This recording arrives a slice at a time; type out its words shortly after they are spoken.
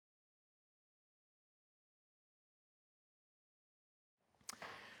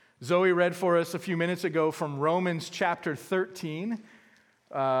Zoe read for us a few minutes ago from Romans chapter 13,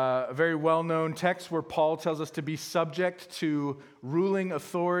 a very well-known text where Paul tells us to be subject to ruling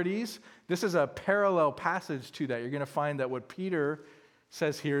authorities. This is a parallel passage to that. You're going to find that what Peter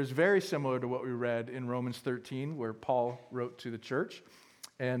says here is very similar to what we read in Romans 13, where Paul wrote to the church.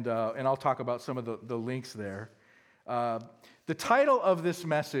 And I'll talk about some of the links there. The title of this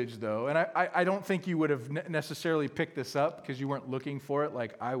message, though, and I don't think you would have necessarily picked this up because you weren't looking for it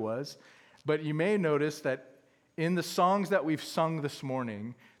like I was, but you may notice that in the songs that we've sung this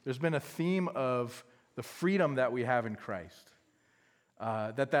morning, there's been a theme of the freedom that we have in Christ.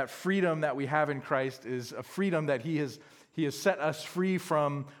 That freedom that we have in Christ is a freedom that He has set us free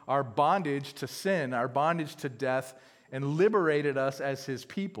from our bondage to sin, our bondage to death, and liberated us as His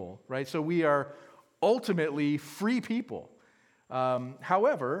people, right? So we are ultimately free people.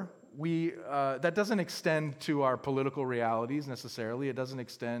 However, that doesn't extend to our political realities necessarily. It doesn't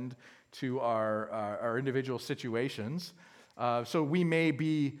extend to our individual situations. So we may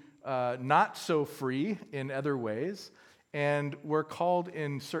be not so free in other ways, and we're called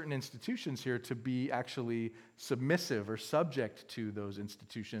in certain institutions here to be actually submissive or subject to those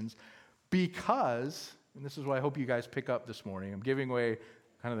institutions because, and this is what I hope you guys pick up this morning, I'm giving away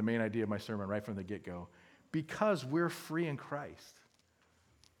kind of the main idea of my sermon right from the get-go, because we're free in Christ.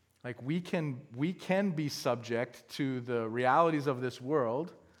 Like we can be subject to the realities of this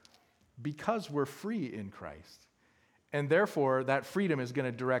world because we're free in Christ. And therefore, that freedom is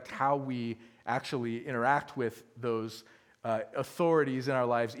going to direct how we actually interact with those authorities in our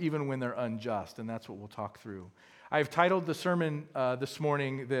lives, even when they're unjust. And that's what we'll talk through. I've titled the sermon this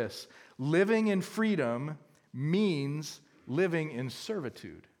morning this: Living in freedom means living in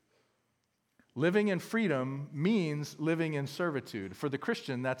servitude. Living in freedom means living in servitude. For the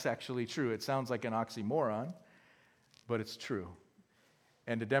Christian, that's actually true. It sounds like an oxymoron, but it's true.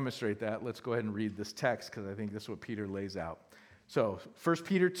 And to demonstrate that, let's go ahead and read this text because I think this is what Peter lays out. So, 1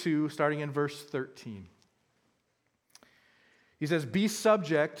 Peter 2, starting in verse 13. He says, "Be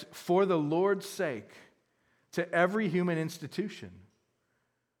subject for the Lord's sake to every human institution,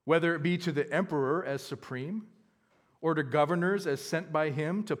 whether it be to the emperor as supreme, or to governors as sent by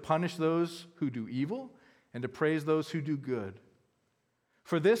him to punish those who do evil and to praise those who do good.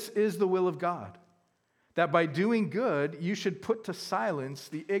 For this is the will of God, that by doing good you should put to silence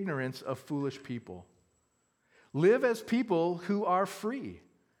the ignorance of foolish people. Live as people who are free,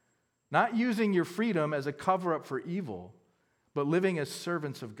 not using your freedom as a cover-up for evil, but living as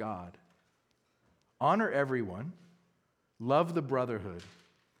servants of God. Honor everyone, love the brotherhood,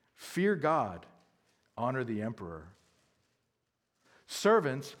 fear God, honor the emperor.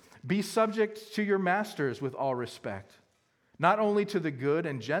 Servants, be subject to your masters with all respect, not only to the good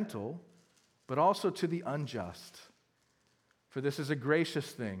and gentle, but also to the unjust. For this is a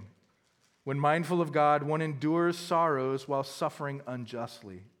gracious thing. When mindful of God, one endures sorrows while suffering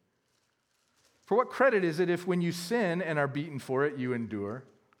unjustly. For what credit is it if when you sin and are beaten for it, you endure?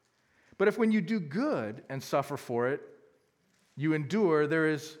 But if when you do good and suffer for it, you endure,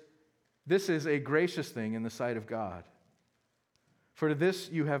 this is a gracious thing in the sight of God. For to this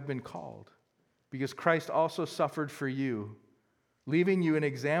you have been called, because Christ also suffered for you, leaving you an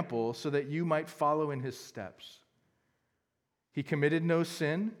example so that you might follow in his steps. He committed no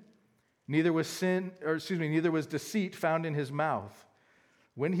sin, neither was deceit found in his mouth.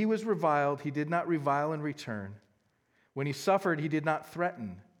 When he was reviled, he did not revile in return. When he suffered, he did not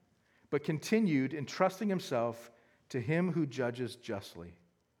threaten, but continued entrusting himself to him who judges justly.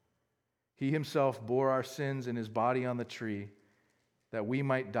 He himself bore our sins in his body on the tree, that we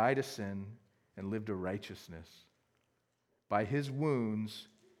might die to sin and live to righteousness. By his wounds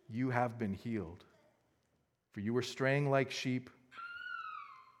you have been healed. For you were straying like sheep,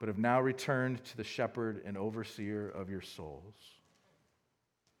 but have now returned to the shepherd and overseer of your souls."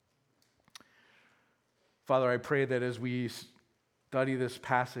 Father, I pray that as we study this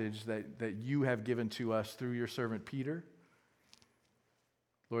passage that you have given to us through your servant Peter,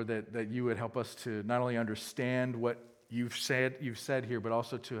 Lord, that you would help us to not only understand what you've said here, but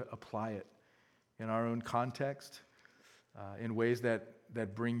also to apply it in our own context, in ways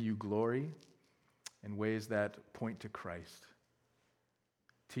that bring you glory, in ways that point to Christ.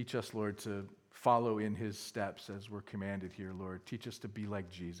 Teach us, Lord, to follow in his steps as we're commanded here, Lord. Teach us to be like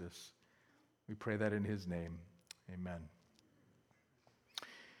Jesus. We pray that in his name. Amen.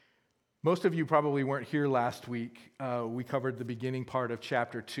 Most of you probably weren't here last week. We covered the beginning part of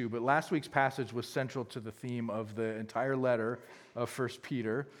chapter 2, but last week's passage was central to the theme of the entire letter of 1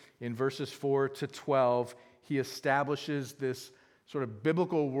 Peter. In verses 4 to 12, he establishes this sort of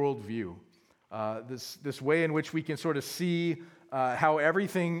biblical worldview this way in which we can sort of see how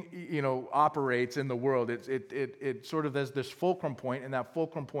everything operates in the world. It sort of has this fulcrum point, and that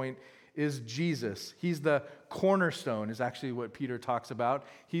fulcrum point is Jesus. He's the cornerstone, is actually what Peter talks about.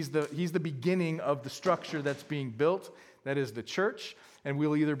 He's the beginning of the structure that's being built, that is the church, and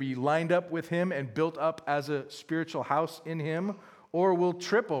we'll either be lined up with him and built up as a spiritual house in him, or we'll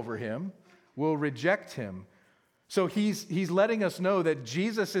trip over him, we'll reject him. So he's letting us know that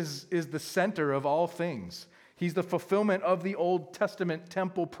Jesus is the center of all things. He's the fulfillment of the Old Testament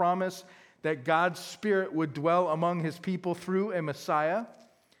temple promise that God's Spirit would dwell among his people through a Messiah.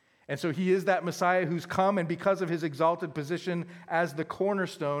 And so he is that Messiah who's come, and because of his exalted position as the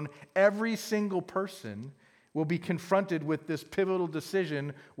cornerstone, every single person will be confronted with this pivotal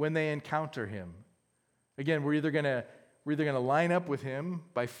decision when they encounter him. Again, we're either going to line up with him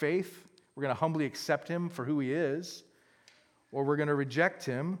by faith, we're going to humbly accept him for who he is, or we're going to reject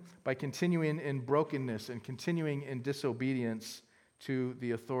him by continuing in brokenness and continuing in disobedience to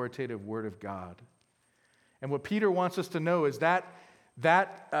the authoritative word of God. And what Peter wants us to know is that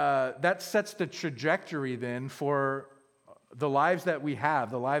sets the trajectory then for the lives that we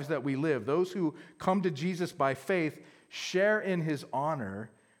have, the lives that we live. Those who come to Jesus by faith share in his honor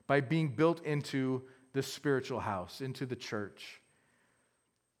by being built into the spiritual house, into the church.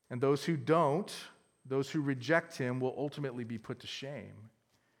 And those who don't, those who reject him, will ultimately be put to shame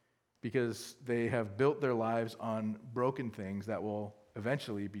because they have built their lives on broken things that will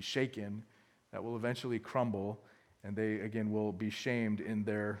eventually be shaken, that will eventually crumble, and they, again, will be shamed in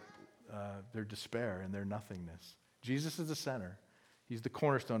their despair and their nothingness. Jesus is the center. He's the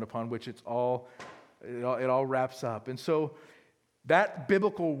cornerstone upon which it all wraps up. And so that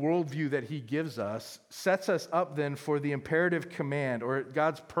biblical worldview that he gives us sets us up then for the imperative command, or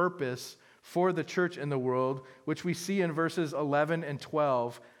God's purpose for the church in the world, which we see in verses 11 and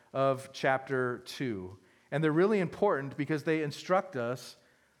 12 of chapter 2. And they're really important because they instruct us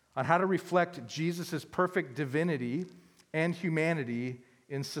on how to reflect Jesus' perfect divinity and humanity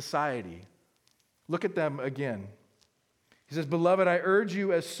in society. Look at them again. He says, "Beloved, I urge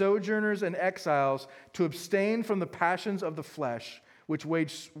you as sojourners and exiles to abstain from the passions of the flesh, which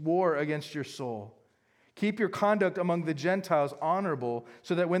wage war against your soul. Keep your conduct among the Gentiles honorable,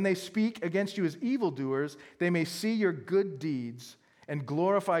 so that when they speak against you as evildoers, they may see your good deeds and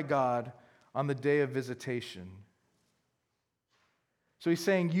glorify God on the day of visitation." So he's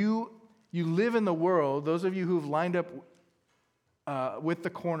saying you live in the world, those of you who've lined up with the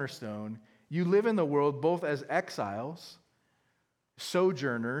cornerstone, you live in the world both as exiles,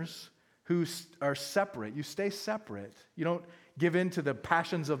 sojourners who are separate. You stay separate. You don't give in to the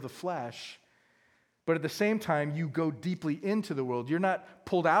passions of the flesh. But at the same time, you go deeply into the world. You're not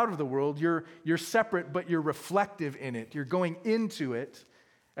pulled out of the world. You're separate, but you're reflective in it. You're going into it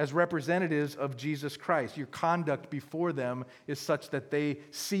as representatives of Jesus Christ. Your conduct before them is such that they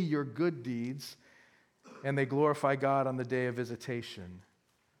see your good deeds and they glorify God on the day of visitation.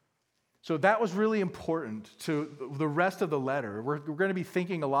 So that was really important to the rest of the letter. We're going to be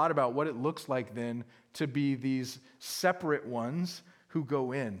thinking a lot about what it looks like then to be these separate ones who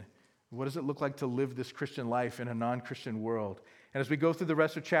go in. What does it look like to live this Christian life in a non-Christian world? And as we go through the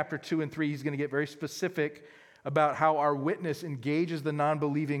rest of chapter 2 and 3, he's going to get very specific about how our witness engages the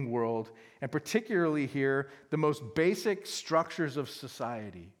non-believing world, and particularly here, the most basic structures of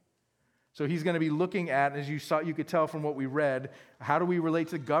society. So he's going to be looking at, as you could tell from what we read, how do we relate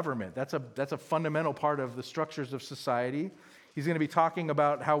to government? That's a fundamental part of the structures of society. He's going to be talking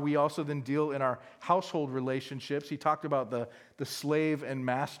about how we also then deal in our household relationships. He talked about the slave and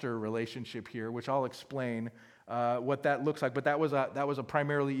master relationship here, which I'll explain what that looks like. But that was a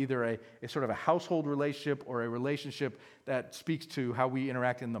primarily either a sort of a household relationship or a relationship that speaks to how we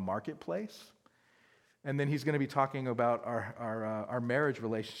interact in the marketplace. And then he's going to be talking about our marriage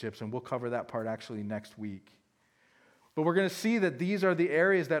relationships, and we'll cover that part actually next week. But we're going to see that these are the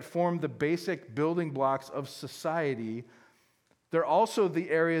areas that form the basic building blocks of society. They're also the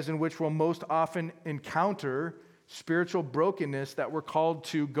areas in which we'll most often encounter spiritual brokenness that we're called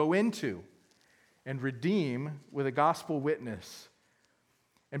to go into and redeem with a gospel witness.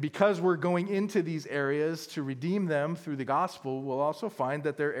 And because we're going into these areas to redeem them through the gospel, we'll also find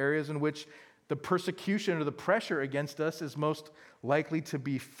that there are areas in which the persecution or the pressure against us is most likely to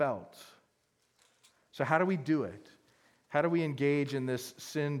be felt. So how do we do it? How do we engage in this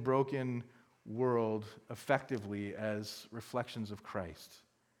sin-broken world effectively as reflections of Christ?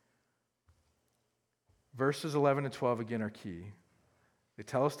 Verses 11 and 12 again are key. They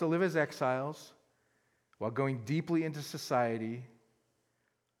tell us to live as exiles while going deeply into society.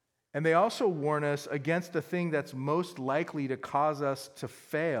 And they also warn us against the thing that's most likely to cause us to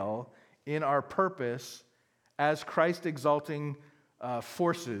fail in our purpose as Christ-exalting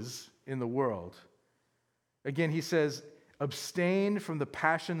forces in the world. Again, he says, abstain from the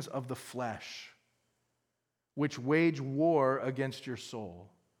passions of the flesh, which wage war against your soul.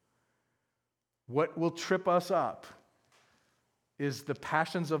 What will trip us up is the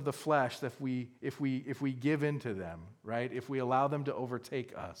passions of the flesh that if we give in to them, right? If we allow them to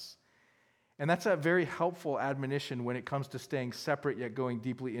overtake us. And that's a very helpful admonition when it comes to staying separate yet going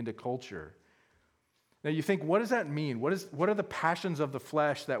deeply into culture. Now you think, what does that mean? What are the passions of the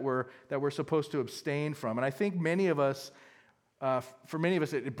flesh that we're supposed to abstain from? And I think many of us, for many of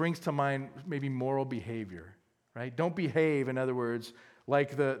us, it brings to mind maybe moral behavior, right? Don't behave, in other words,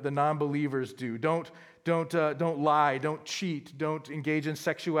 like the non-believers do. Don't lie, don't cheat, don't engage in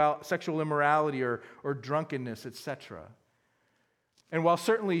sexual immorality or drunkenness, etc. And while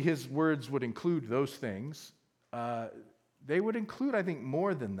certainly his words would include those things, they would include, I think,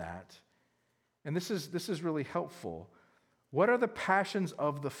 more than that. And this is really helpful. What are the passions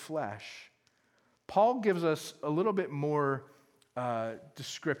of the flesh? Paul gives us a little bit more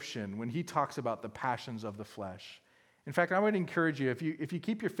description when he talks about the passions of the flesh. In fact, I would encourage you, if you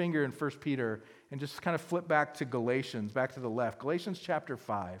keep your finger in 1 Peter and just kind of flip back to Galatians, back to the left, Galatians chapter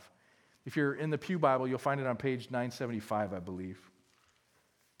 5. If you're in the Pew Bible, you'll find it on page 975, I believe.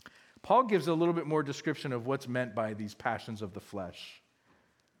 Paul gives a little bit more description of what's meant by these passions of the flesh.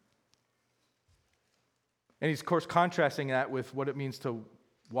 And he's, of course, contrasting that with what it means to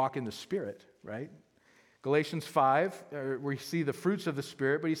walk in the Spirit, right? Galatians 5, where we see the fruits of the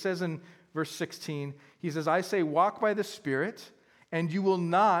Spirit, but he says in verse 16, he says, I say, walk by the Spirit, and you will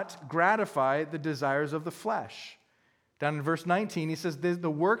not gratify the desires of the flesh. Down in verse 19, he says,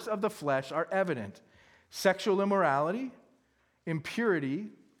 the works of the flesh are evident: sexual immorality, impurity,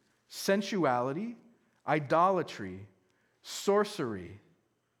 sensuality, idolatry, sorcery.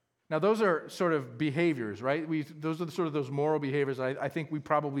 Now, those are sort of behaviors, right? Those are sort of those moral behaviors I think we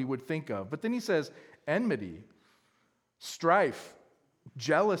probably would think of. But then he says enmity, strife,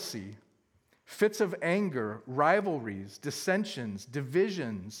 jealousy, fits of anger, rivalries, dissensions,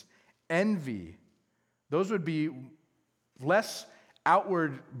 divisions, envy. Those would be less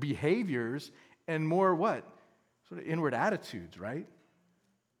outward behaviors and more what? Sort of inward attitudes, right?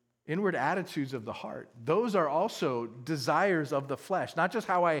 Inward attitudes of the heart. Those are also desires of the flesh. Not just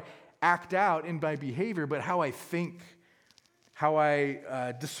how I act out in my behavior, but how I think, how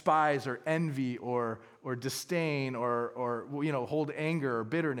I despise or envy or disdain or hold anger or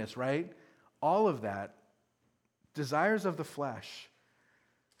bitterness, right? All of that, desires of the flesh.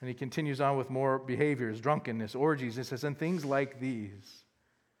 And he continues on with more behaviors, drunkenness, orgies. It says, and things like these.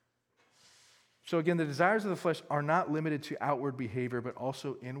 So again, the desires of the flesh are not limited to outward behavior, but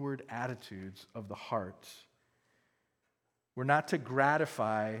also inward attitudes of the heart. We're not to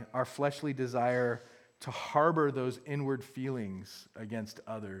gratify our fleshly desire to harbor those inward feelings against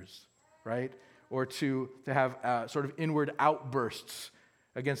others, right? Or to have sort of inward outbursts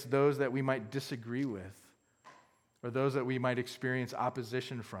against those that we might disagree with, or those that we might experience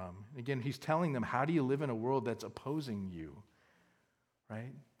opposition from. Again, he's telling them, how do you live in a world that's opposing you,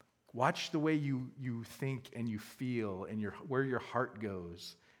 right? Watch the way you think and you feel and where your heart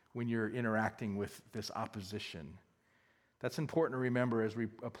goes when you're interacting with this opposition. That's important to remember as we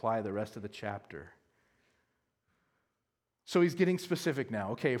apply the rest of the chapter. So he's getting specific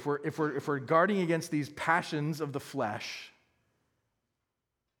now. Okay, if we're guarding against these passions of the flesh,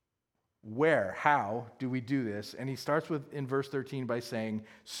 how do we do this? And he starts in verse 13 by saying,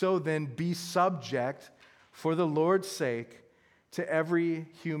 so then be subject for the Lord's sake to every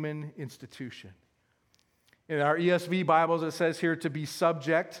human institution. In our ESV Bibles, it says here to be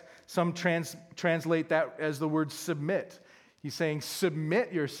subject. Some translate that as the word submit. He's saying,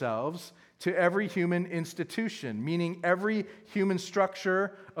 submit yourselves to every human institution, meaning every human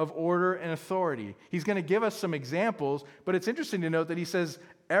structure of order and authority. He's going to give us some examples, but it's interesting to note that he says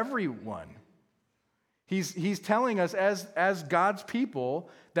everyone. He's telling us as God's people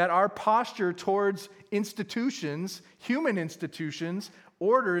that our posture towards institutions, human institutions,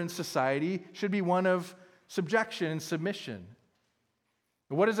 order in society should be one of subjection and submission.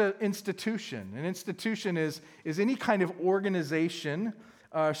 What is an institution? An institution is any kind of organization,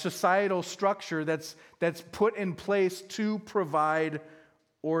 societal structure that's put in place to provide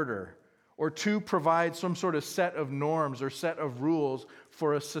order or to provide some sort of set of norms or set of rules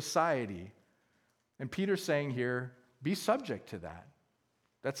for a society. And Peter's saying here, be subject to that.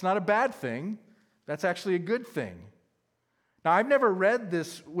 That's not a bad thing. That's actually a good thing. Now, I've never read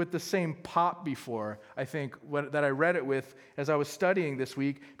this with the same pop before, I think, that I read it with as I was studying this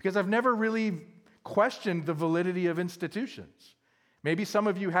week, because I've never really questioned the validity of institutions. Maybe some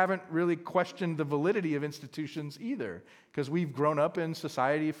of you haven't really questioned the validity of institutions either, because we've grown up in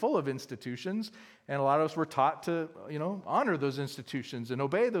society full of institutions, and a lot of us were taught to, honor those institutions and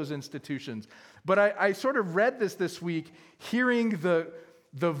obey those institutions. But I sort of read this week, hearing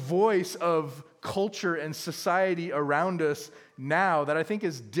the voice of culture and society around us now that I think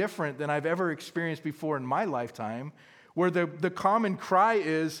is different than I've ever experienced before in my lifetime, where the common cry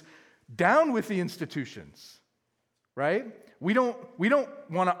is, down with the institutions, right? We don't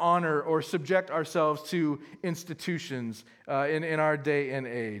want to honor or subject ourselves to institutions in our day and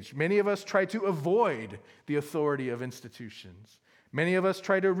age. Many of us try to avoid the authority of institutions. Many of us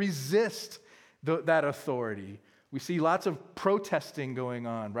try to resist that authority. We see lots of protesting going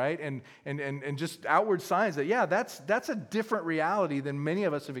on, right? And just outward signs that, that's a different reality than many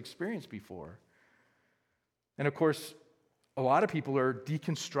of us have experienced before. And of course, a lot of people are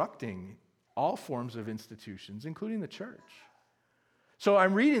deconstructing all forms of institutions, including the church. So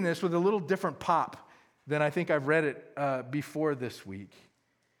I'm reading this with a little different pop than I think I've read it before this week.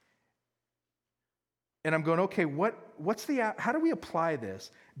 And I'm going, okay, how do we apply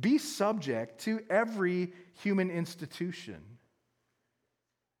this? Be subject to every human institution.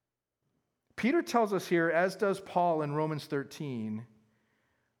 Peter tells us here, as does Paul in Romans 13,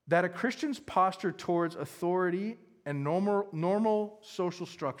 that a Christian's posture towards authority and normal social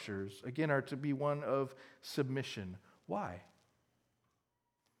structures, again, are to be one of submission. Why?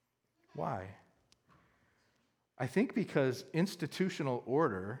 Why? I think because institutional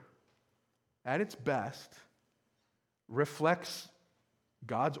order, at its best, reflects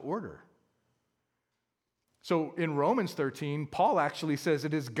God's order. So in Romans 13, Paul actually says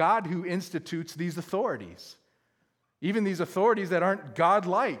it is God who institutes these authorities. Even these authorities that aren't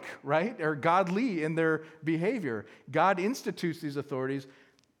God-like, right? Or godly in their behavior. God institutes these authorities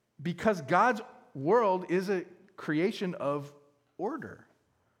because God's world is a creation of order.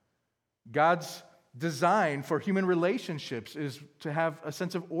 God's design for human relationships is to have a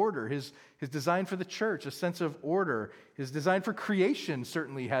sense of order. His design for the church, a sense of order. His design for creation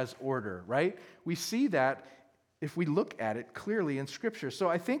certainly has order, right? We see that if we look at it clearly in Scripture. So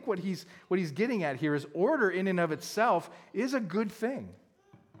I think what he's getting at here is order in and of itself is a good thing.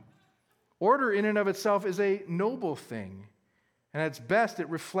 Order in and of itself is a noble thing. And at its best, it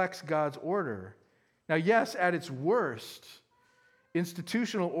reflects God's order. Now, yes, at its worst,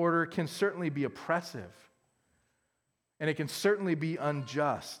 institutional order can certainly be oppressive, and it can certainly be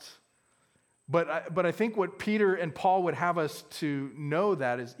unjust. But I think what Peter and Paul would have us to know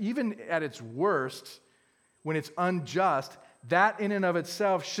that is even at its worst, when it's unjust, that in and of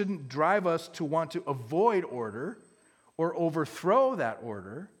itself shouldn't drive us to want to avoid order or overthrow that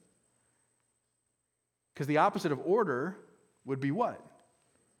order, because the opposite of order would be what?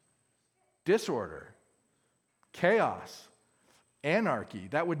 Disorder, chaos, anarchy.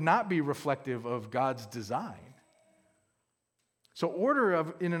 That would not be reflective of God's design. So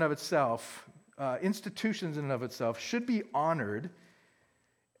order in and of itself, institutions in and of itself, should be honored.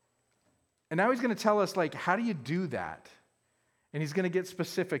 And now he's going to tell us, how do you do that? And he's going to get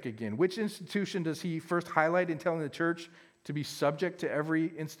specific again. Which institution does he first highlight in telling the church to be subject to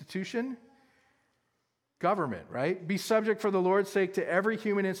every institution? Government, right? Be subject for the Lord's sake to every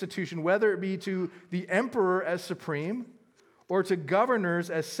human institution, whether it be to the emperor as supreme, or to governors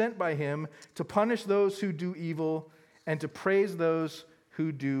as sent by him to punish those who do evil and to praise those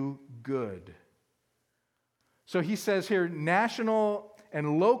who do good. So he says here, national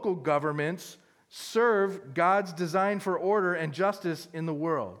and local governments serve God's design for order and justice in the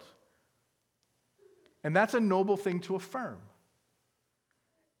world. And that's a noble thing to affirm.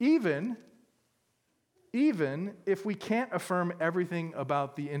 Even if we can't affirm everything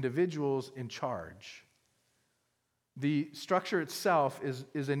about the individuals in charge. The structure itself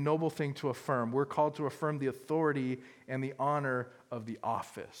is a noble thing to affirm. We're called to affirm the authority and the honor of the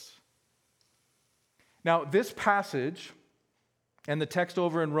office. Now, this passage and the text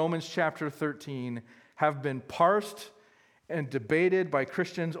over in Romans chapter 13 have been parsed and debated by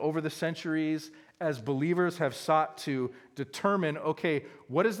Christians over the centuries as believers have sought to determine, okay,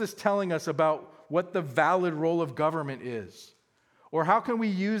 what is this telling us about what the valid role of government is? Or how can we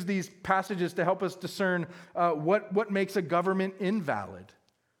use these passages to help us discern what makes a government invalid,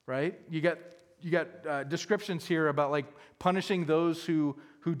 right? You got descriptions here about punishing those who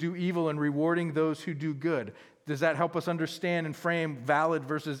do evil and rewarding those who do good. Does that help us understand and frame valid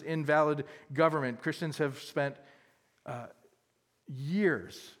versus invalid government? Christians have spent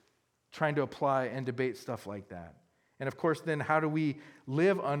years trying to apply and debate stuff like that. And of course, then how do we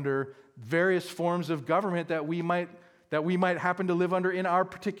live under various forms of government that we might that we might happen to live under in our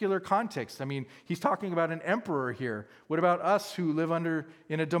particular context. I mean, he's talking about an emperor here. What about us who live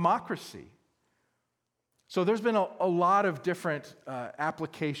in a democracy? So there's been a lot of different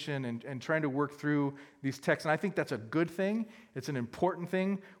application and trying to work through these texts, and I think that's a good thing. It's an important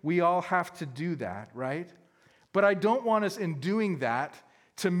thing. We all have to do that, right? But I don't want us in doing that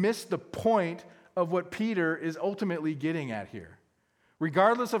to miss the point of what Peter is ultimately getting at here.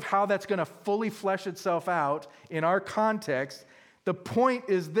 Regardless of how that's going to fully flesh itself out in our context, the point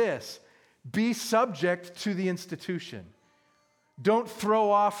is this: be subject to the institution. Don't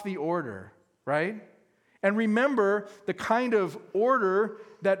throw off the order, right? And remember, the kind of order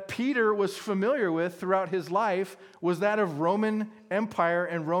that Peter was familiar with throughout his life was that of Roman Empire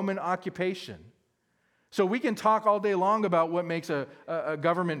and Roman occupation. So we can talk all day long about what makes a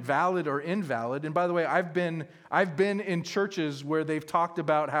government valid or invalid. And by the way, I've been in churches where they've talked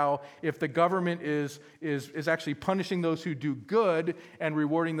about how if the government is actually punishing those who do good and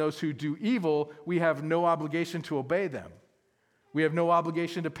rewarding those who do evil, we have no obligation to obey them. We have no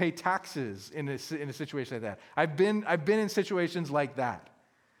obligation to pay taxes in a situation like that. I've been in situations like that.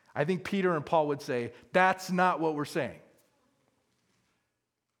 I think Peter and Paul would say, that's not what we're saying.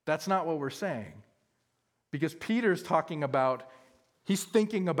 That's not what we're saying. Because Peter's he's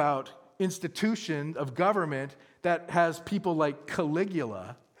thinking about institution of government that has people like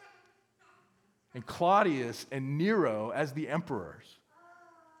Caligula and Claudius and Nero as the emperors.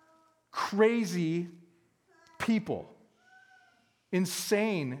 Crazy people.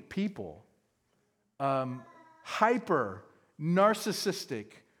 Insane people. Hyper, narcissistic,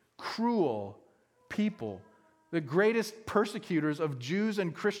 cruel people. The greatest persecutors of Jews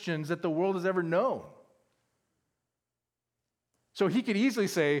and Christians that the world has ever known. So he could easily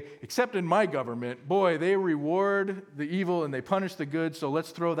say, except in my government, boy, they reward the evil and they punish the good, so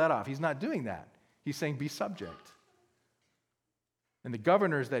let's throw that off. He's not doing that. He's saying be subject. And the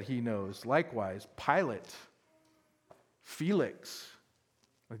governors that he knows, likewise, Pilate, Felix,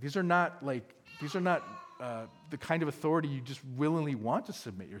 these are not the kind of authority you just willingly want to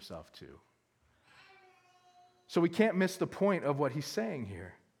submit yourself to. So we can't miss the point of what he's saying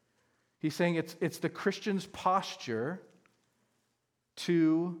here. He's saying it's the Christian's posture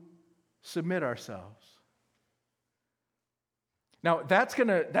to submit ourselves. Now that's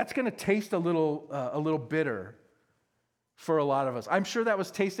gonna taste a little bitter for a lot of us. I'm sure that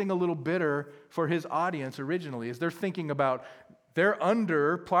was tasting a little bitter for his audience originally, as they're thinking about they're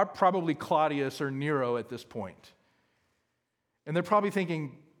under probably Claudius or Nero at this point, and they're probably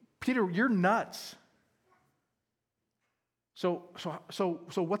thinking, Peter, you're nuts. So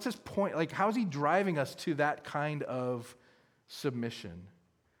what's his point? Like, how is he driving us to that kind of submission?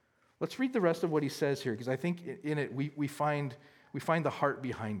 Let's read the rest of what he says here, because I think in it we find the heart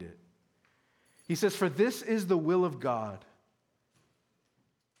behind it. He says, "For this is the will of God."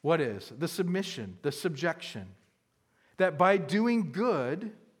 What is? The submission, the subjection. "That by doing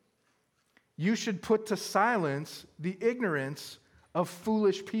good, you should put to silence the ignorance of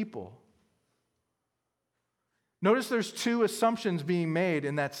foolish people." Notice there's two assumptions being made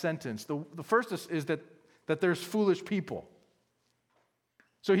in that sentence. The first is that there's foolish people.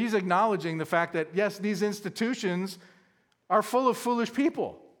 So he's acknowledging the fact that, yes, these institutions are full of foolish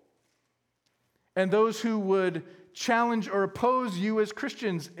people. And those who would challenge or oppose you as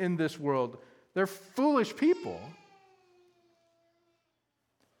Christians in this world, they're foolish people.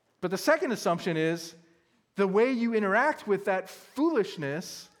 But the second assumption is the way you interact with that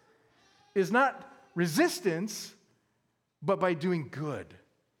foolishness is not resistance, but by doing good.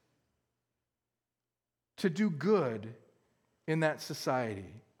 To do good in that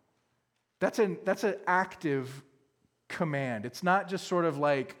society. That's an active command. It's not just sort of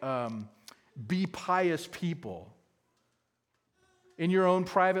like be pious people. In your own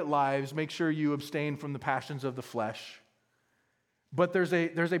private lives, make sure you abstain from the passions of the flesh. But there's a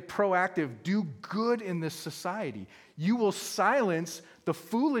proactive do good in this society. You will silence the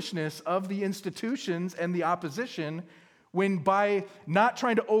foolishness of the institutions and the opposition when by not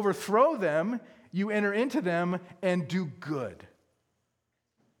trying to overthrow them, you enter into them and do good.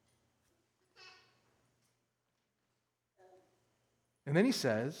 And then he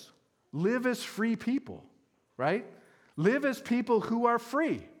says, live as free people, right? Live as people who are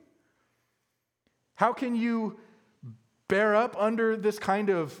free. How can you bear up under this kind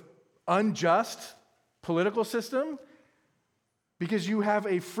of unjust political system? Because you have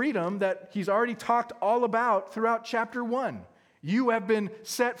a freedom that he's already talked all about throughout chapter 1. You have been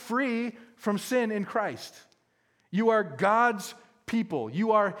set free from sin in Christ. You are God's people.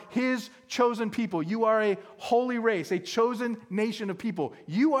 You are his chosen people. You are a holy race, a chosen nation of people.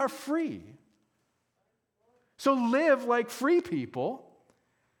 You are free. So live like free people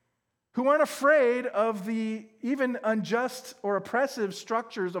who aren't afraid of the even unjust or oppressive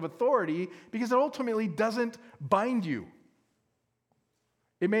structures of authority, because it ultimately doesn't bind you.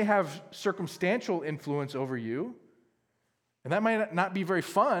 It may have circumstantial influence over you, and that might not be very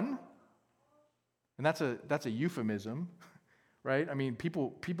fun. And that's a euphemism, right? I mean,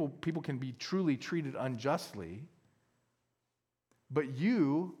 people can be truly treated unjustly, but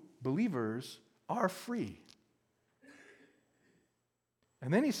you, believers, are free.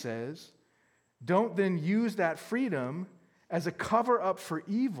 And then he says, don't then use that freedom as a cover up for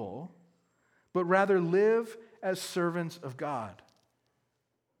evil, but rather live as servants of God.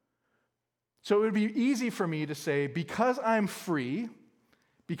 So it would be easy for me to say, because I'm free,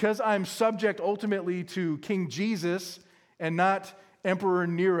 because I'm subject ultimately to King Jesus and not Emperor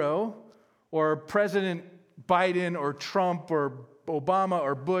Nero or President Biden or Trump or Obama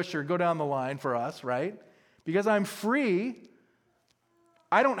or Bush, or go down the line for us, right? Because I'm free,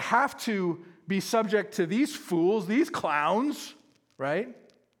 I don't have to be subject to these fools, these clowns, right?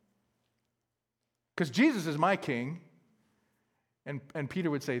 Because Jesus is my king. And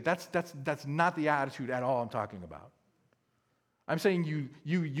Peter would say, that's not the attitude at all I'm talking about. I'm saying you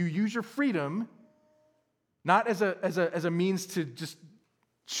use your freedom not as a means to just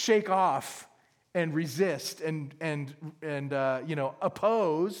shake off and resist and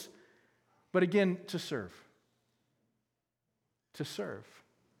oppose, but again, to serve. To serve.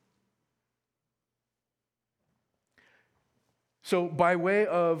 So by way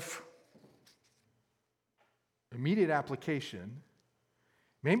of immediate application,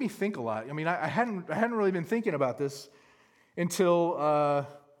 made me think a lot. I mean, I hadn't really been thinking about this until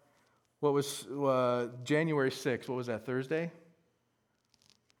January 6th. What was that, Thursday?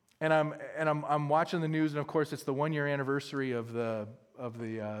 And I'm watching the news, and of course, it's the 1-year anniversary of the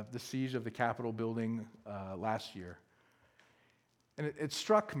siege of the Capitol building last year. And it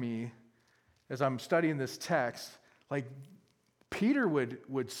struck me as I'm studying this text, like Peter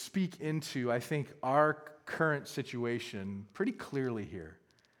would speak into, I think, our current situation pretty clearly here.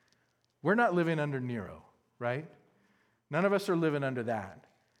 We're not living under Nero, right? None of us are living under that.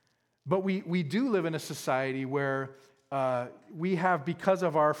 But we do live in a society where we have, because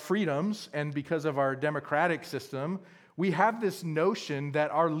of our freedoms and because of our democratic system, we have this notion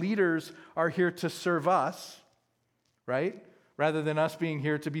that our leaders are here to serve us, right? Rather than us being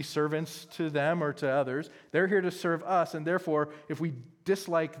here to be servants to them or to others. They're here to serve us, and therefore, if we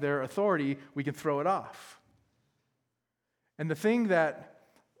dislike their authority, we can throw it off. And the thing that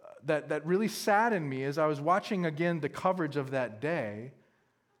really saddened me as I was watching again the coverage of that day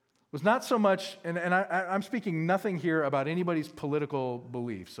was not so much, and I'm speaking nothing here about anybody's political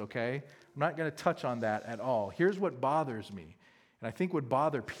beliefs, okay? I'm not going to touch on that at all. Here's what bothers me, and I think would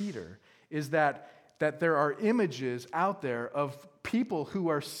bother Peter, is that there are images out there of people who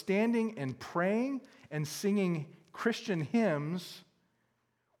are standing and praying and singing Christian hymns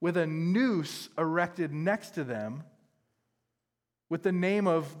with a noose erected next to them with the name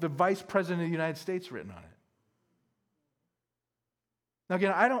of the Vice President of the United States written on it. Now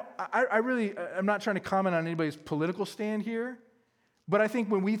again, I'm not trying to comment on anybody's political stand here, but I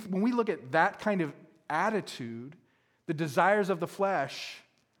think when we look at that kind of attitude, the desires of the flesh,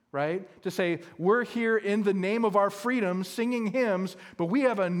 right? To say, we're here in the name of our freedom singing hymns, but we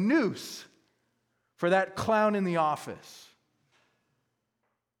have a noose for that clown in the office.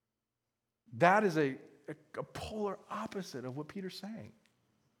 That is a polar opposite of what Peter's saying.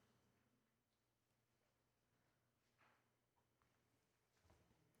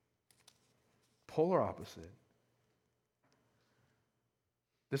 Polar opposite.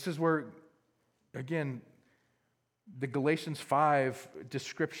 This is where, again, the Galatians 5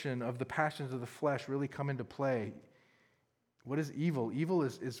 description of the passions of the flesh really come into play. What is evil? Evil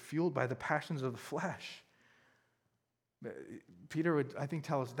is fueled by the passions of the flesh. Peter would, I think,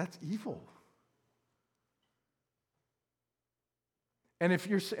 tell us that's evil. And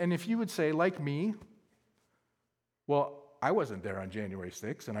if you would say, like me, well, I wasn't there on January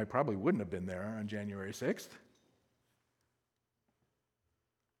 6th, and I probably wouldn't have been there on January 6th.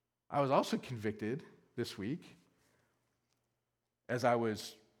 I was also convicted this week as I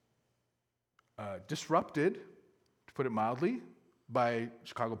was disrupted, to put it mildly, by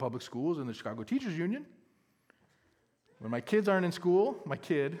Chicago Public Schools and the Chicago Teachers Union. When my kids aren't in school,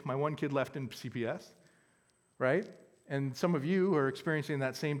 my one kid left in CPS, right? And some of you are experiencing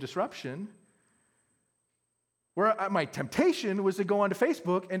that same disruption, where my temptation was to go onto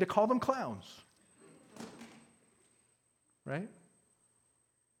Facebook and to call them clowns, right?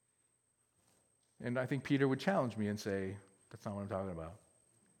 And I think Peter would challenge me and say, that's not what I'm talking about.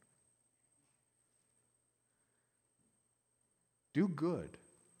 Do good.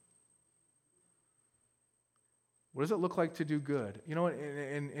 What does it look like to do good? You know,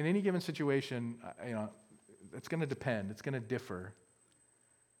 in any given situation, it's going to depend. It's going to differ.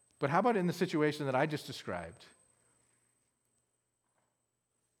 But how about in the situation that I just described?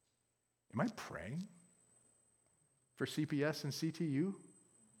 Am I praying for CPS and CTU?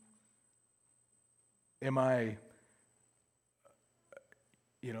 Am I,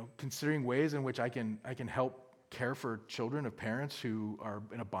 considering ways in which I can help care for children of parents who are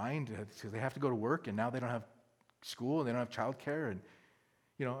in a bind because they have to go to work and now they don't have school and they don't have childcare? And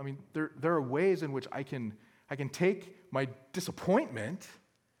there are ways in which I can take my disappointment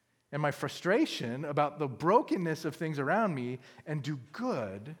and my frustration about the brokenness of things around me and do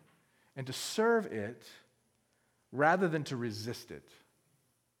good and to serve it rather than to resist it.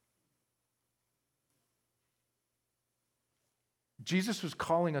 Jesus was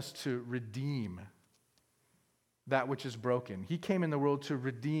calling us to redeem that which is broken. He came in the world to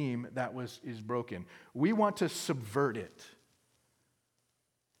redeem that which is broken. We want to subvert it.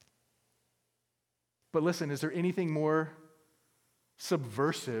 But listen, is there anything more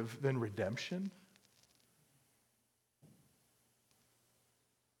subversive than redemption?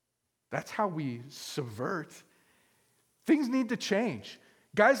 That's how we subvert. Things need to change.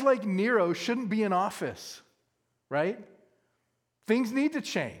 Guys like Nero shouldn't be in office, right? Things need to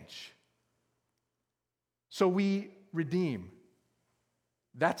change. So we redeem.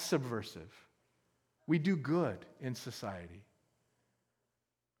 That's subversive. We do good in society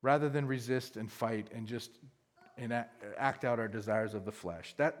rather than resist and fight and just act out our desires of the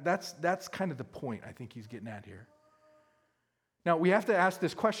flesh. That's kind of the point I think he's getting at here. Now, we have to ask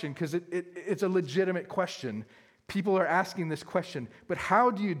this question because it's a legitimate question. People are asking this question, but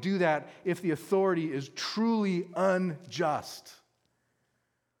how do you do that if the authority is truly unjust?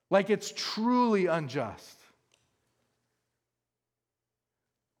 Like it's truly unjust.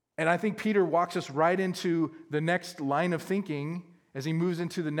 And I think Peter walks us right into the next line of thinking as he moves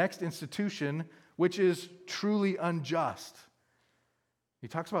into the next institution, which is truly unjust. He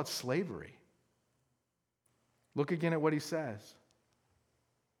talks about slavery. Look again at what he says.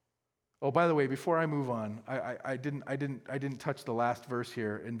 Oh, by the way, before I move on, I didn't touch the last verse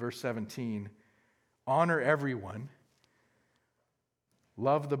here in verse 17. Honor everyone.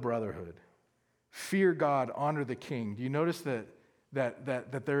 Love the brotherhood. Fear God, honor the king. Do you notice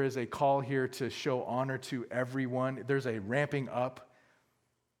that there is a call here to show honor to everyone? There's a ramping up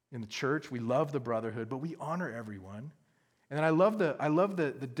in the church. We love the brotherhood, but we honor everyone. And then I love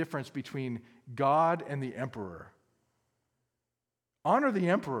the difference between God and the emperor. Honor the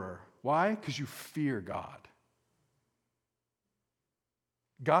emperor. Why? Because you fear God.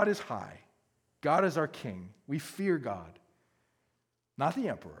 God is high. God is our king. We fear God. Not the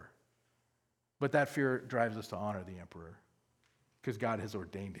emperor. But that fear drives us to honor the emperor because God has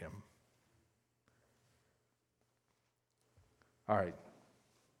ordained him. All right.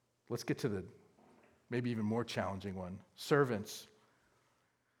 Let's get to the maybe even more challenging one. Servants.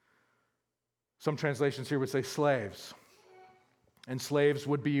 Some translations here would say slaves. And slaves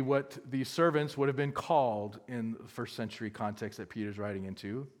would be what the servants would have been called in the first century context that Peter's writing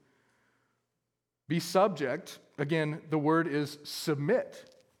into. Be subject. Again, the word is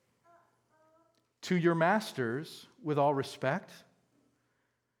submit to your masters with all respect,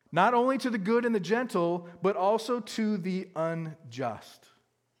 not only to the good and the gentle, but also to the unjust.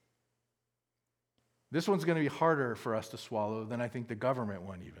 This one's going to be harder for us to swallow than I think the government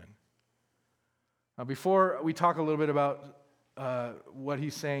one even. Now, before we talk a little bit about what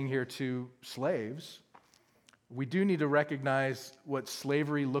he's saying here to slaves, we do need to recognize what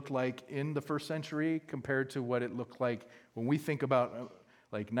slavery looked like in the first century compared to what it looked like when we think about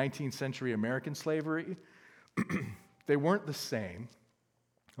like 19th century American slavery. They weren't the same,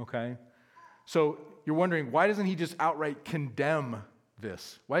 okay? So you're wondering, why doesn't he just outright condemn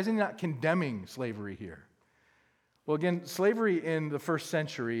this? Why isn't he not condemning slavery here? Well, again, slavery in the first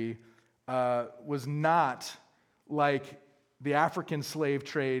century was not like the African slave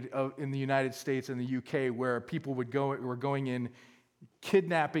trade in the United States and the UK, where people were going in,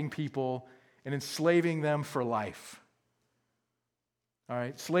 kidnapping people and enslaving them for life. All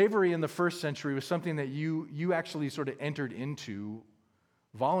right, slavery in the first century was something that you actually sort of entered into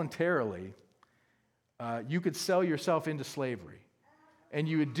voluntarily. You could sell yourself into slavery, and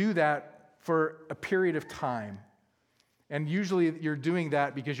you would do that for a period of time. And usually, you're doing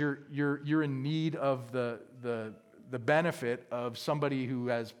that because you're in need of the benefit of somebody who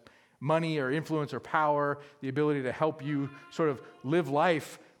has money or influence or power, the ability to help you sort of live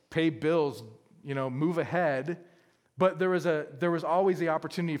life, pay bills, move ahead. But there was always the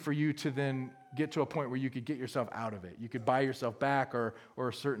opportunity for you to then get to a point where you could get yourself out of it. You could buy yourself back, or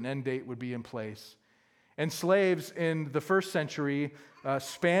a certain end date would be in place. And slaves in the first century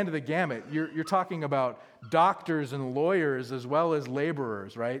spanned the gamut. You're talking about doctors and lawyers as well as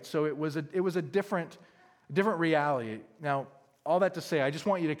laborers, right? So it was a different reality. Now, all that to say, I just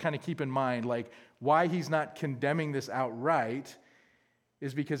want you to kind of keep in mind, like, why he's not condemning this outright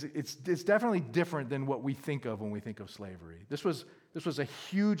is because it's definitely different than what we think of when we think of slavery. This was a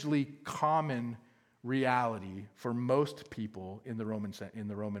hugely common reality for most people in the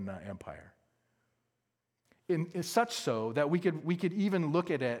Roman Empire. In such so that we could even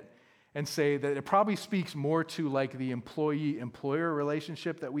look at it and say that it probably speaks more to like the employee-employer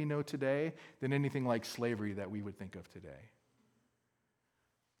relationship that we know today than anything like slavery that we would think of today.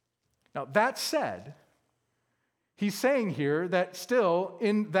 Now, that said, he's saying here that still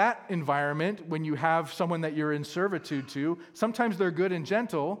in that environment, when you have someone that you're in servitude to, sometimes they're good and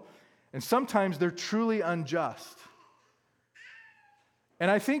gentle, and sometimes they're truly unjust. And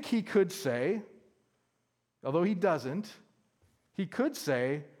I think he could say, although he doesn't, he could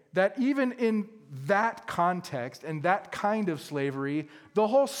say that even in that context and that kind of slavery, the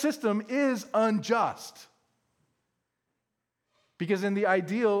whole system is unjust. Because in the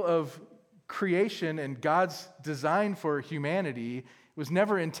ideal of creation and God's design for humanity, it was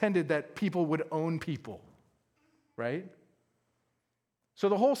never intended that people would own people, right? So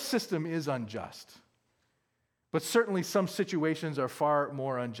the whole system is unjust. But certainly some situations are far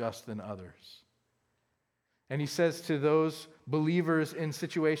more unjust than others. And he says to those believers in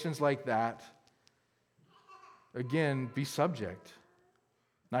situations like that, again, be subject,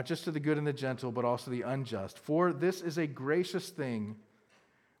 not just to the good and the gentle, but also the unjust. For this is a gracious thing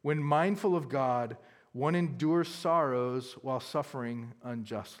when mindful of God, one endures sorrows while suffering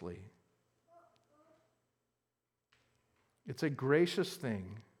unjustly. It's a gracious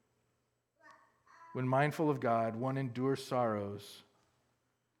thing when mindful of God, one endures sorrows.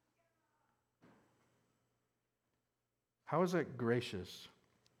 How is that gracious?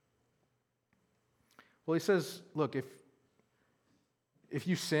 Well, he says, look, if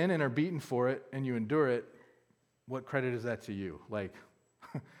you sin and are beaten for it and you endure it, what credit is that to you? Like,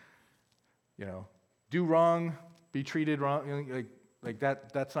 do wrong, be treated wrong, like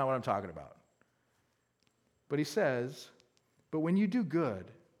that's not what I'm talking about. But he says, but when you do good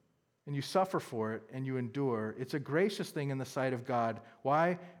and you suffer for it and you endure, it's a gracious thing in the sight of God.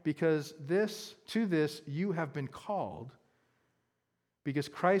 Why? Because to this you have been called, because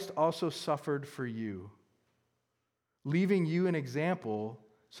Christ also suffered for you, leaving you an example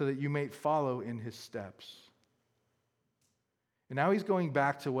so that you may follow in his steps. And now he's going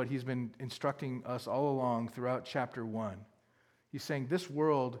back to what he's been instructing us all along throughout chapter 1. He's saying this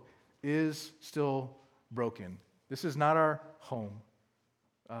world is still broken. This is not our home.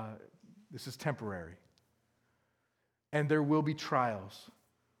 This is temporary. And there will be trials.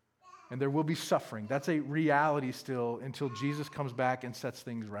 And there will be suffering. That's a reality still until Jesus comes back and sets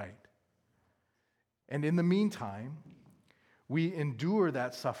things right. And in the meantime, we endure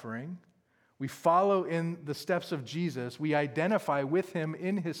that suffering. We follow in the steps of Jesus. We identify with him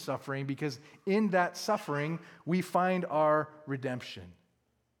in his suffering because in that suffering, we find our redemption.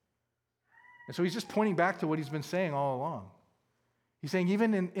 And so he's just pointing back to what he's been saying all along. He's saying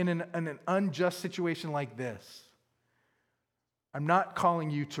even in an unjust situation like this, I'm not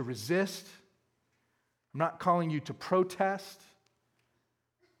calling you to resist. I'm not calling you to protest.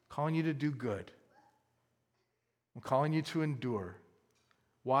 I'm calling you to do good. I'm calling you to endure.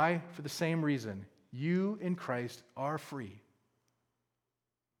 Why? For the same reason. You in Christ are free.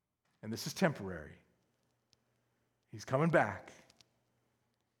 And this is temporary. He's coming back.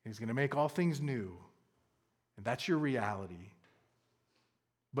 He's going to make all things new. And that's your reality.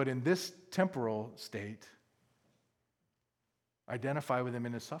 But in this temporal state, identify with him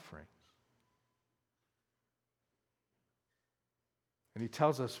in his sufferings. And he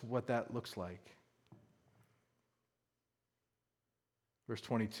tells us what that looks like. Verse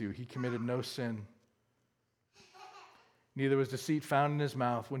 22, he committed no sin. Neither was deceit found in his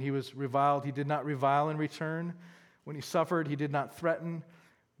mouth. When he was reviled, he did not revile in return. When he suffered, he did not threaten,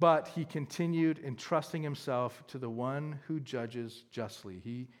 but he continued entrusting himself to the one who judges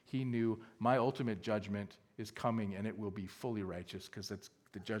justly. He knew my ultimate judgment is coming and it will be fully righteous because it's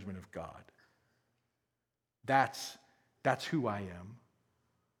the judgment of God. That's who I am.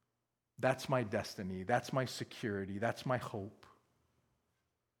 That's my destiny. That's my security. That's my hope.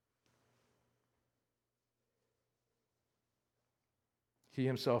 He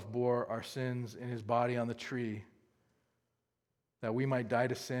himself bore our sins in his body on the tree, that we might die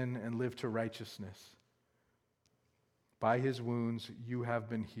to sin and live to righteousness. By his wounds you have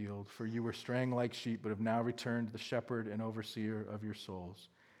been healed, for you were straying like sheep, but have now returned to the shepherd and overseer of your souls.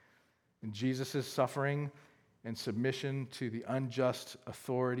 In Jesus' suffering and submission to the unjust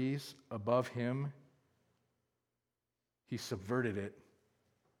authorities above him, he subverted it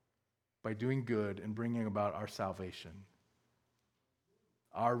by doing good and bringing about our salvation,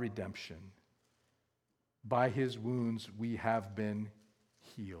 our redemption. By his wounds we have been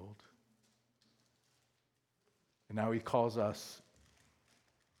healed. And now he calls us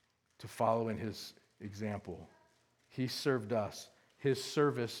to follow in his example. He served us. His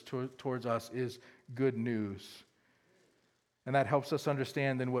service towards us is good news. And that helps us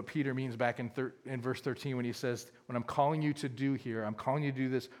understand then what Peter means back in verse 13 when he says, when I'm calling you to do here, I'm calling you to do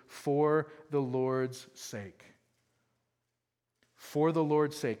this for the Lord's sake. For the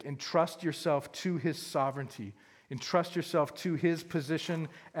Lord's sake. Entrust yourself to his sovereignty. Entrust yourself to his position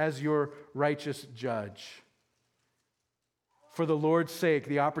as your righteous judge. For the Lord's sake,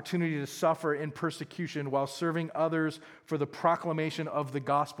 the opportunity to suffer in persecution while serving others for the proclamation of the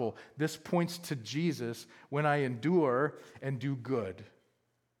gospel. This points to Jesus when I endure and do good.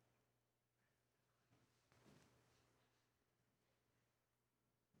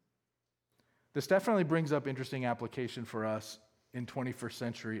 This definitely brings up interesting application for us in 21st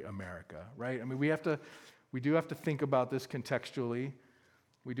century America, right? I mean, we do have to think about this contextually.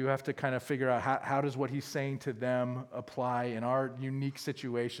 We do have to kind of figure out how does what he's saying to them apply in our unique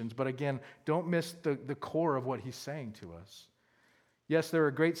situations. But again, don't miss the core of what he's saying to us. Yes, there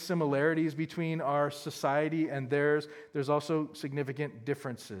are great similarities between our society and theirs. There's also significant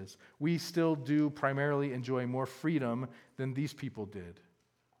differences. We still do primarily enjoy more freedom than these people did.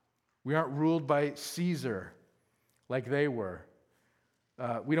 We aren't ruled by Caesar like they were.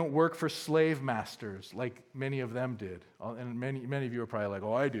 We don't work for slave masters like many of them did. And many of you are probably like,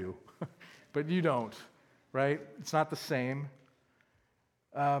 oh, I do. But you don't, right? It's not the same.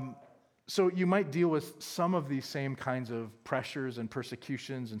 So you might deal with some of these same kinds of pressures and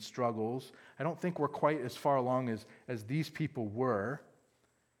persecutions and struggles. I don't think we're quite as far along as these people were.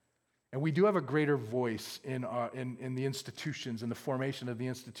 And we do have a greater voice in the institutions, in the formation of the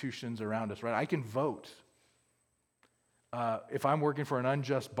institutions around us, right? I can vote. If I'm working for an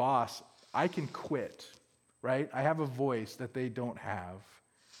unjust boss, I can quit, right? I have a voice that they don't have.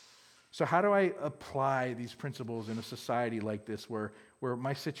 So how do I apply these principles in a society like this where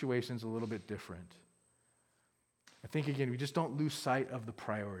my situation's a little bit different? I think, again, we just don't lose sight of the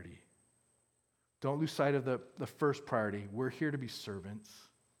priority. Don't lose sight of the first priority. We're here to be servants.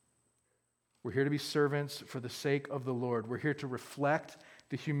 We're here to be servants for the sake of the Lord. We're here to reflect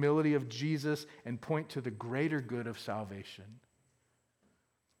the humility of Jesus and point to the greater good of salvation.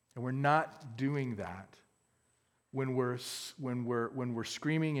 And we're not doing that when we're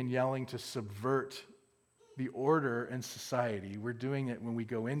screaming and yelling to subvert the order in society. We're doing it when we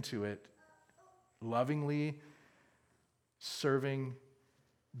go into it lovingly, serving,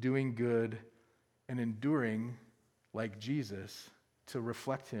 doing good, and enduring like Jesus to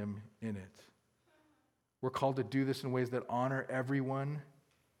reflect him in it. We're called to do this in ways that honor everyone.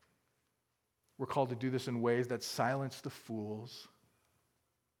 We're called to do this in ways that silence the fools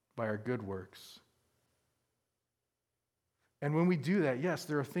by our good works. And when we do that, yes,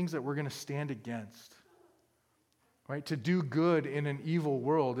 there are things that we're going to stand against. Right? To do good in an evil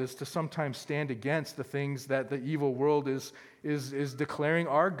world is to sometimes stand against the things that the evil world is declaring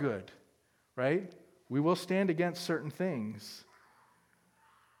are good. Right? We will stand against certain things.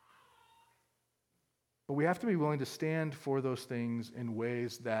 But we have to be willing to stand for those things in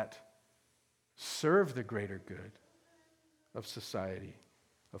ways that serve the greater good of society,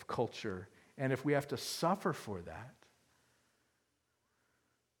 of culture. And if we have to suffer for that,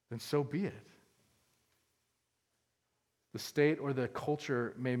 then so be it. The state or the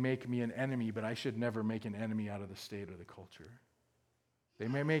culture may make me an enemy, but I should never make an enemy out of the state or the culture. They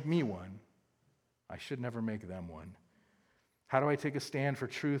may make me one. I should never make them one. How do I take a stand for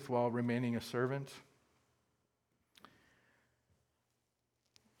truth while remaining a servant?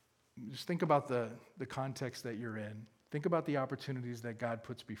 Just think about the context that you're in. Think about the opportunities that God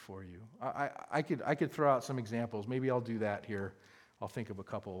puts before you. I could throw out some examples. Maybe I'll do that here. I'll think of a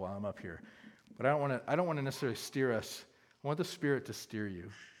couple while I'm up here. But I don't want to necessarily steer us. I want the Spirit to steer you.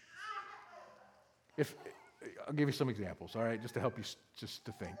 I'll give you some examples, all right, just to help you just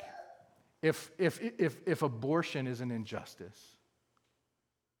to think. If abortion is an injustice,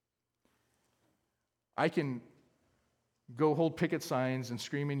 I can go hold picket signs and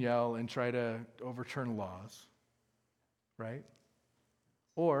scream and yell and try to overturn laws, right?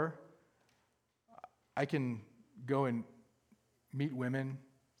 Or I can go and meet women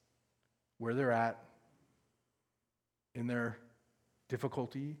where they're at in their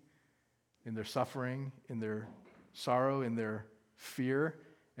difficulty, in their suffering, in their sorrow, in their fear,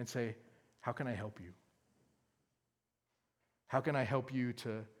 and say, how can I help you? How can I help you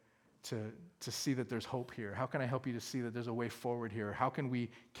to see that there's hope here? How can I help you to see that there's a way forward here? How can we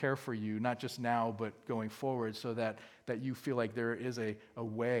care for you, not just now, but going forward, so that you feel like there is a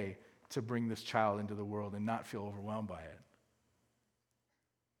way to bring this child into the world and not feel overwhelmed by it?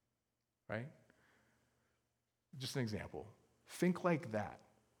 Right? Just an example. Think like that.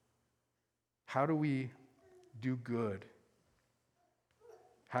 How do we do good?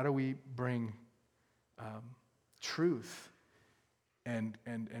 How do we bring truth and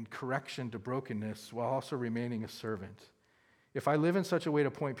correction to brokenness while also remaining a servant? If I live in such a way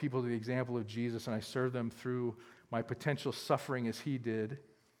to point people to the example of Jesus and I serve them through my potential suffering as he did,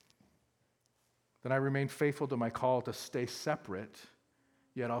 then I remain faithful to my call to stay separate,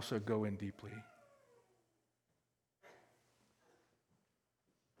 yet also go in deeply.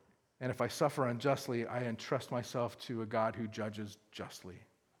 And if I suffer unjustly, I entrust myself to a God who judges justly.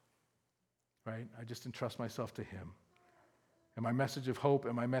 Right? I just entrust myself to him. And my message of hope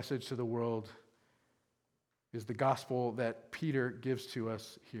and my message to the world is the gospel that Peter gives to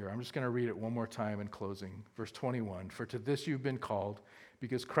us here. I'm just going to read it one more time in closing. Verse 21, "For to this you've been called,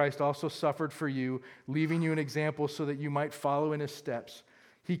 because Christ also suffered for you, leaving you an example so that you might follow in his steps.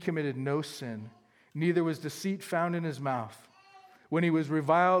 He committed no sin, neither was deceit found in his mouth. When he was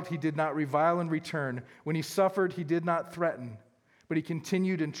reviled, he did not revile in return. When he suffered, he did not threaten, but he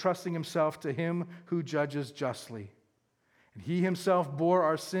continued entrusting himself to him who judges justly. And he himself bore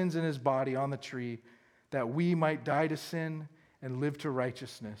our sins in his body on the tree, that we might die to sin and live to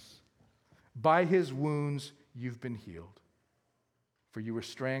righteousness. By his wounds you've been healed. For you were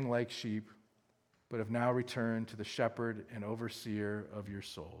straying like sheep, but have now returned to the shepherd and overseer of your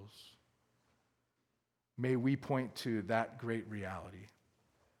souls." May we point to that great reality,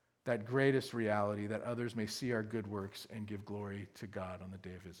 that greatest reality, that others may see our good works and give glory to God on the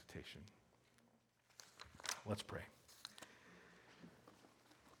day of visitation. Let's pray.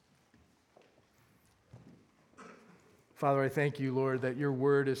 Father, I thank you, Lord, that your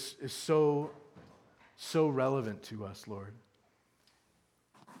word is so relevant to us, Lord.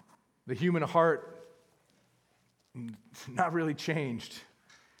 The human heart, not really changed.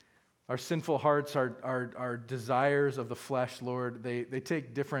 Our sinful hearts, our desires of the flesh, Lord, they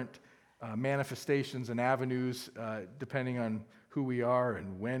take different manifestations and avenues depending on who we are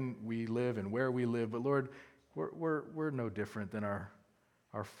and when we live and where we live. But Lord, we're no different than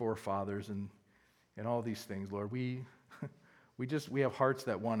our forefathers and all these things, Lord. We have hearts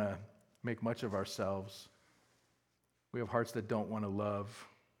that want to make much of ourselves. We have hearts that don't want to love.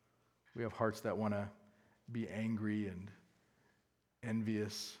 We have hearts that want to be angry and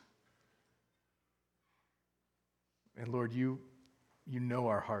envious. And Lord, you know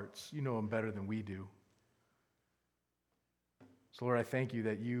our hearts. You know them better than we do. So Lord, I thank you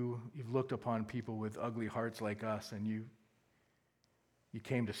that you've looked upon people with ugly hearts like us, and you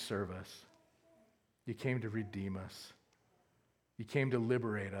came to serve us. You came to redeem us. You came to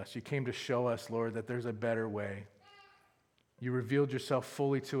liberate us. You came to show us, Lord, that there's a better way. You revealed yourself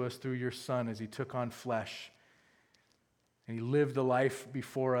fully to us through your Son as he took on flesh. And he lived a life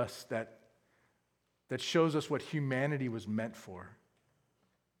before us that shows us what humanity was meant for.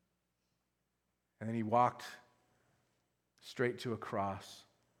 And then he walked straight to a cross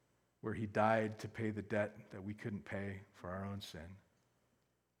where he died to pay the debt that we couldn't pay for our own sin.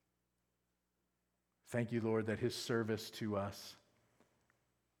 Thank you, Lord, that his service to us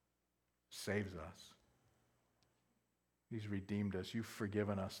saves us. He's redeemed us. You've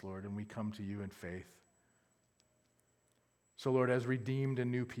forgiven us, Lord, and we come to you in faith. So, Lord, as redeemed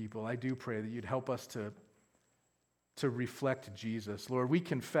and new people, I do pray that you'd help us to reflect Jesus. Lord, we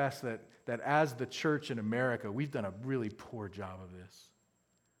confess that as the church in America, we've done a really poor job of this.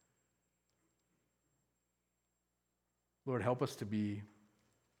 Lord, help us to be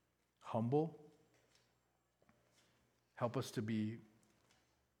humble. Help us to be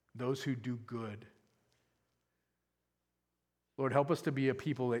those who do good. Lord, help us to be a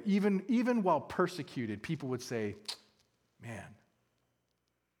people that even while persecuted, people would say, man,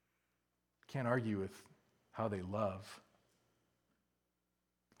 can't argue with how they love.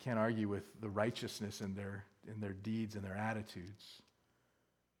 Can't argue with the righteousness in their deeds and their attitudes.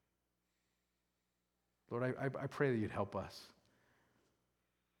 Lord, I pray that you'd help us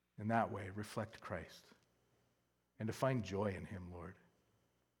in that way, reflect Christ, and to find joy in him, Lord.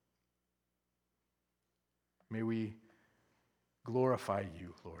 May we glorify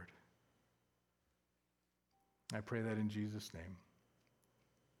you, Lord. I pray that in Jesus' name.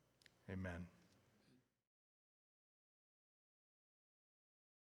 Amen.